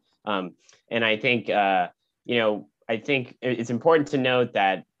 10. And I think, I think it's important to note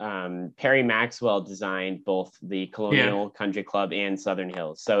that Perry Maxwell designed both the Colonial Country Club and Southern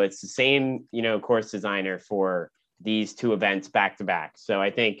Hills. So it's the same, course designer for these two events back to back. So I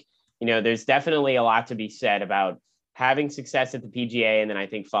think, there's definitely a lot to be said about having success at the PGA. And then I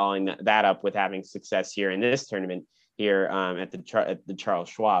think following that up with having success here in this tournament here at the Charles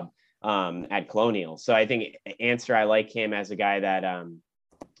Schwab at Colonial. So I think Answer, I like him as a guy that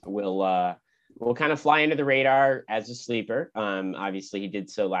will kind of fly under the radar as a sleeper. Obviously, he did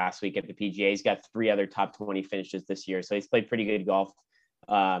so last week at the PGA. He's got 3 other top 20 finishes this year. So he's played pretty good golf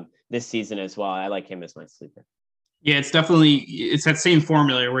this season as well. I like him as my sleeper. Yeah, it's that same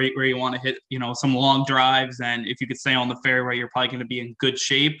formula where you want to hit, some long drives. And if you could stay on the fairway, you're probably going to be in good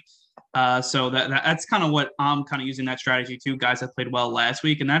shape. So that's kind of what I'm kind of using that strategy too. Guys that played well last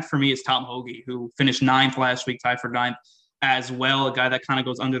week. And that for me is Tom Hoagie, who finished 9th last week, tied for 9th as well. A guy that kind of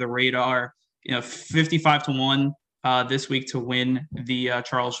goes under the radar, 55-1 this week to win the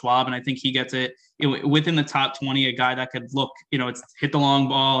Charles Schwab. And I think he gets it within the top 20, a guy that could look, it's hit the long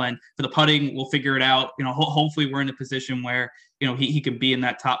ball, and for the putting, we'll figure it out. Hopefully we're in a position where, he could be in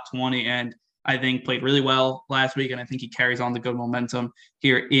that top 20. And I think played really well last week. And I think he carries on the good momentum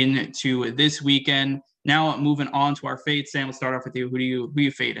here into this weekend. Now moving on to our fade. Sam, we'll start off with you. Who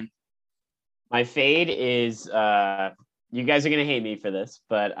you fading? My fade is, you guys are going to hate me for this,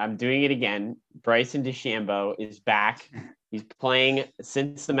 but I'm doing it again. Bryson DeChambeau is back. He's playing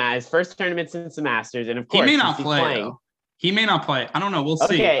since his first tournament since the Masters. And of course, he may not play. He may not play. I don't know. We'll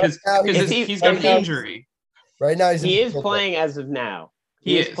see. Because he's got an injury. Right now, he is playing as of now.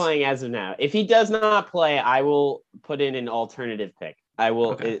 He is playing as of now. If he does not play, I will put in an alternative pick. I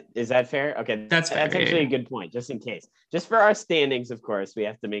will. Okay. Is that fair? Okay. That's actually a good point, just in case. Just for our standings, of course, we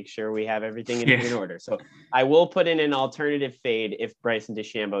have to make sure we have everything in order. So I will put in an alternative fade if Bryson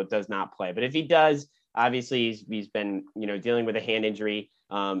DeChambeau does not play. But if he does, obviously he's been, dealing with a hand injury.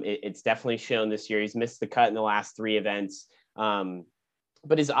 It's definitely shown this year. He's missed the cut in the last 3 events.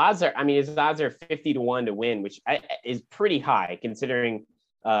 But his odds are 50-1 to win, which is pretty high considering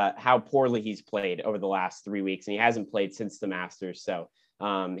how poorly he's played over the last 3 weeks, and he hasn't played since the Masters. So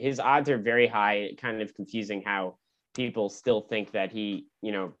his odds are very high, kind of confusing how people still think that he,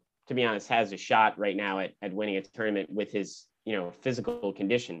 to be honest, has a shot right now at winning a tournament with his, physical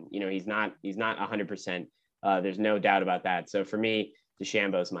condition. He's not 100%. There's no doubt about that. So for me,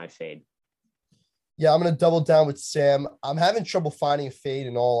 DeChambeau is my fade. Yeah, I'm going to double down with Sam. I'm having trouble finding a fade,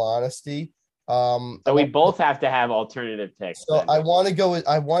 in all honesty. So we both have to have alternative picks. So I wanted to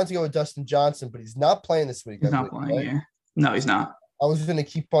go with Dustin Johnson, but he's not playing this week. He's not playing. Right? Yeah. No, he's not. I was going to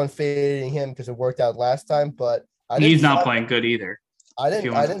keep on fading him because it worked out last time, but he's not playing good either. I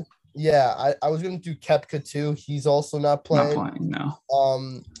was going to do Koepka too. He's also not playing. Not playing, no.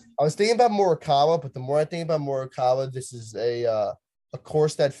 I was thinking about Morikawa, but the more I think about Morikawa, this is a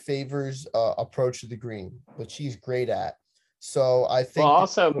course that favors approach to the green, which he's great at. So I think. Well,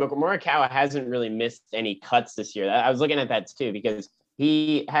 also Morikawa hasn't really missed any cuts this year. I was looking at that too because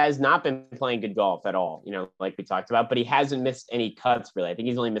he has not been playing good golf at all. Like we talked about, but he hasn't missed any cuts really. I think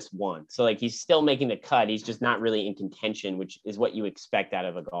he's only missed 1. So he's still making the cut. He's just not really in contention, which is what you expect out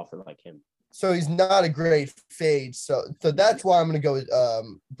of a golfer like him. So he's not a great fade. So that's why I'm going to go with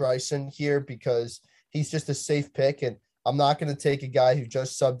Bryson here, because he's just a safe pick. And I'm not going to take a guy who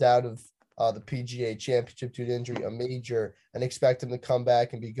just subbed out of the PGA Championship due to injury, a major, and expect him to come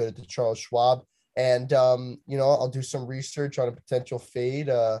back and be good at the Charles Schwab. And, I'll do some research on a potential fade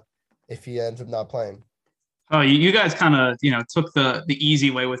if he ends up not playing. Oh, you guys kind of, took the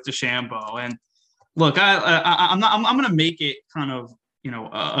easy way with DeChambeau. And look, I'm going to make it kind of,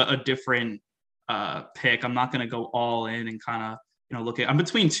 a different pick. I'm not going to go all in and kind of, look at. I'm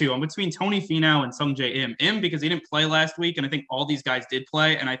between two. I'm between Tony Finau and Sungjae Im. Im because he didn't play last week, and I think all these guys did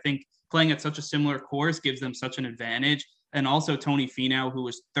play, and I think playing at such a similar course gives them such an advantage. And also Tony Finau, who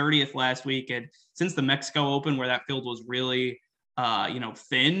was 30th last week, and since the Mexico Open, where that field was really,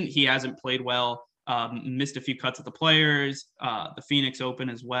 thin, he hasn't played well. Missed a few cuts at the Players, the Phoenix Open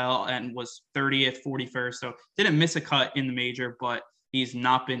as well, and was 30th, 41st. So didn't miss a cut in the major, but he's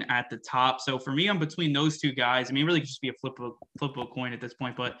not been at the top. So for me, I'm between those two guys. I mean, it really could just be a flip of a coin at this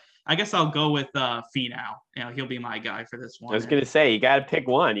point, but I guess I'll go with Finau. He'll be my guy for this one. I was going to say, you got to pick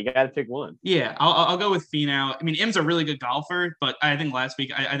one. Yeah, I'll go with Finau. I mean, Im's a really good golfer, but I think last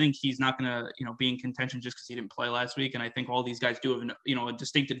week, I think he's not going to, be in contention just because he didn't play last week. And I think all these guys do have, a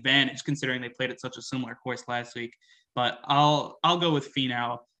distinct advantage considering they played at such a similar course last week. But I'll go with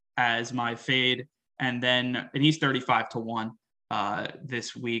Finau as my fade. And he's 35-1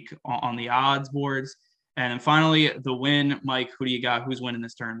 this week on the odds boards. And then finally, the win. Mike, who do you got? Who's winning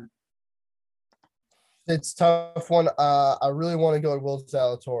this tournament? It's a tough one. I really want to go with Will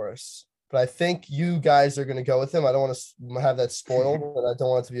Zalatoris, but I think you guys are going to go with him. I don't want to have that spoiled, but I don't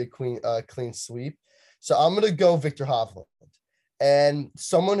want it to be a clean sweep. So I'm going to go Victor Hovland. And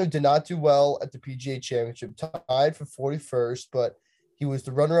someone who did not do well at the PGA Championship, tied for 41st, but he was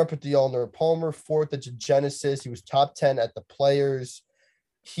the runner-up at the Arnold Palmer, 4th at the Genesis. He was top 10 at the Players.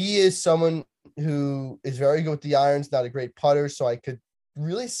 He is someone who is very good with the irons, not a great putter, so I could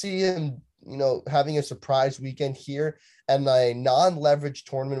really see him, having a surprise weekend here and a non-leveraged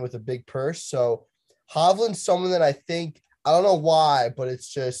tournament with a big purse. So Hovland's someone that I think, I don't know why, but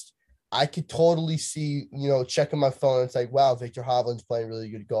it's just, I could totally see, checking my phone and it's like, wow, Victor Hovland's playing really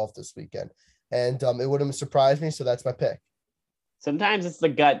good golf this weekend. And it wouldn't surprise me, so that's my pick. Sometimes it's the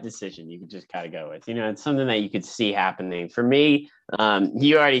gut decision you can just kind of go with. It's something that you could see happening. For me,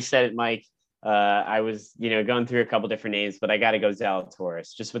 you already said it, Mike. I was, going through a couple different names, but I got to go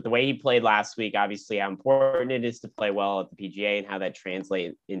Zalatoris. Just with the way he played last week, obviously how important it is to play well at the PGA and how that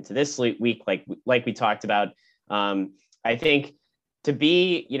translates into this week, like we talked about. I think to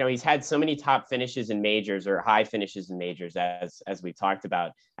be, he's had so many top finishes in majors or high finishes in majors as we talked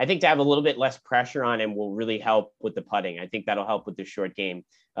about. I think to have a little bit less pressure on him will really help with the putting. I think that'll help with the short game.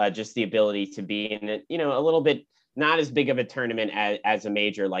 Just the ability to be in it, a little bit not as big of a tournament as a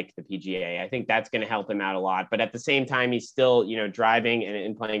major like the PGA. I think that's going to help him out a lot. But at the same time, he's still, driving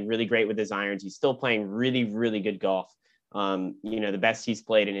and playing really great with his irons. He's still playing really, really good golf. The best he's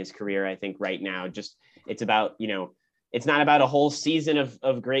played in his career, I think right now. Just it's about, it's not about a whole season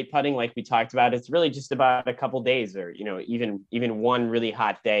of great putting like we talked about. It's really just about a couple days or, even one really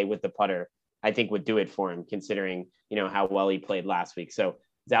hot day with the putter, I think would do it for him considering, how well he played last week. So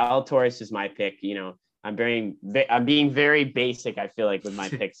Zalatoris is my pick. I'm being very basic, I feel like, with my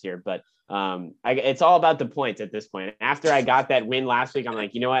picks here, but it's all about the points at this point. After I got that win last week, I'm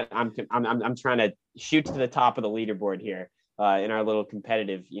like, you know what? I'm trying to shoot to the top of the leaderboard here in our little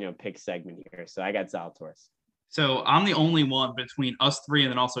competitive, pick segment here. So I got Zalatoris. So I'm the only one between us three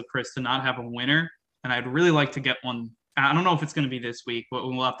and then also Chris to not have a winner. And I'd really like to get one. I don't know if it's going to be this week, but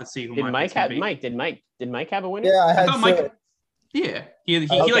we'll have to see who did Mike have a winner? Yeah, I thought Mike. Yeah, he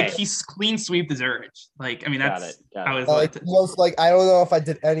clean sweeped his urge. Like, I mean, that's got it. I don't know if I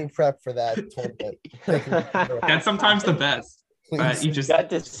did any prep for that tournament. That's sometimes the best. You just gut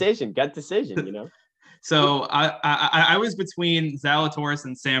decision. So I was between Zalatoris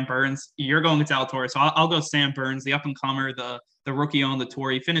and Sam Burns. You're going with Zalatoris, so I'll go Sam Burns, the up and comer, the rookie on the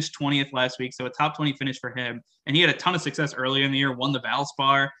tour. He finished 20th last week, so a top 20 finish for him. And he had a ton of success earlier in the year, won the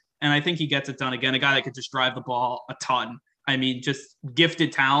Valspar, and I think he gets it done again. A guy that could just drive the ball a ton. I mean, just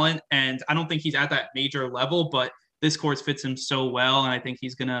gifted talent, and I don't think he's at that major level, but this course fits him so well, and I think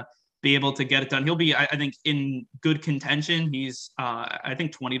he's gonna be able to get it done. He'll be, I think, in good contention. He's, I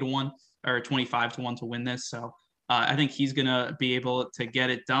think, 20-1 or 25-1 to win this. So I think he's going to be able to get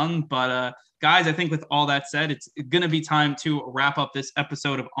it done. But guys, I think with all that said, it's going to be time to wrap up this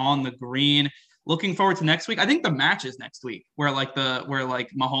episode of On the Green. looking forward to next week. I think the match is next week, where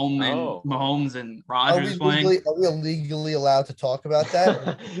Mahomes and Rodgers playing. Are we legally allowed to talk about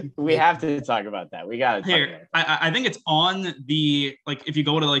that? We have to talk about that. We got to talk about that. I think it's on the, like, if you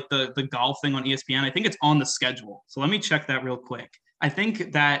go to like the golf thing on ESPN, I think it's on the schedule. So let me check that real quick. I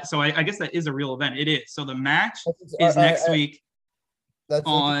think that, so I guess that is a real event. It is. So the match is next week. That's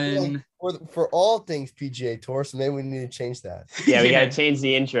on for all things PGA Tour, so maybe we need to change that. Yeah, we got to change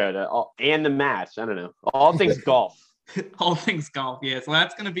the intro to and the match. I don't know. All things golf. All things golf. Yeah. So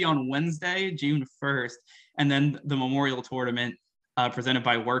that's going to be on Wednesday, June 1st. And then the Memorial Tournament presented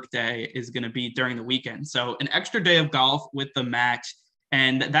by Workday is going to be during the weekend. So an extra day of golf with the match.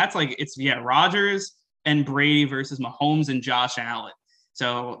 And that's like, Rodgers and Brady versus Mahomes and Josh Allen.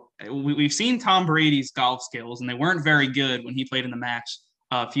 So we've seen Tom Brady's golf skills, and they weren't very good when he played in the match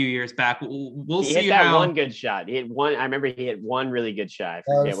a few years back. We'll see. He hit that one good shot. He hit one. I remember he hit one really good shot.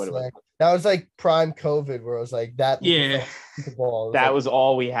 I forget what it was. That was like prime COVID, where it was like that. Yeah, the ball. That was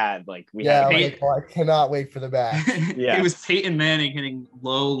all we had. Like we had. I cannot wait for the back. Yeah, it was Peyton Manning hitting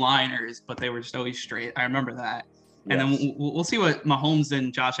low liners, but they were just always straight. I remember that. And then we'll see what Mahomes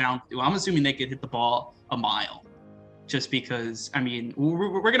and Josh Allen do. I'm assuming they could hit the ball a mile. Just because, I mean,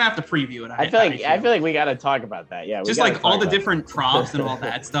 we're gonna have to preview it. I feel like we got to talk about that. Yeah, just like all the different props and all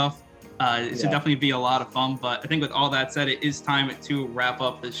that stuff. It should definitely be a lot of fun. But I think with all that said, it is time to wrap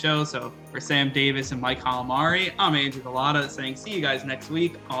up the show. So for Sam Davis and Mike Calamari, I'm Andrew Gullotta saying see you guys next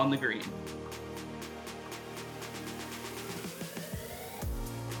week on the green.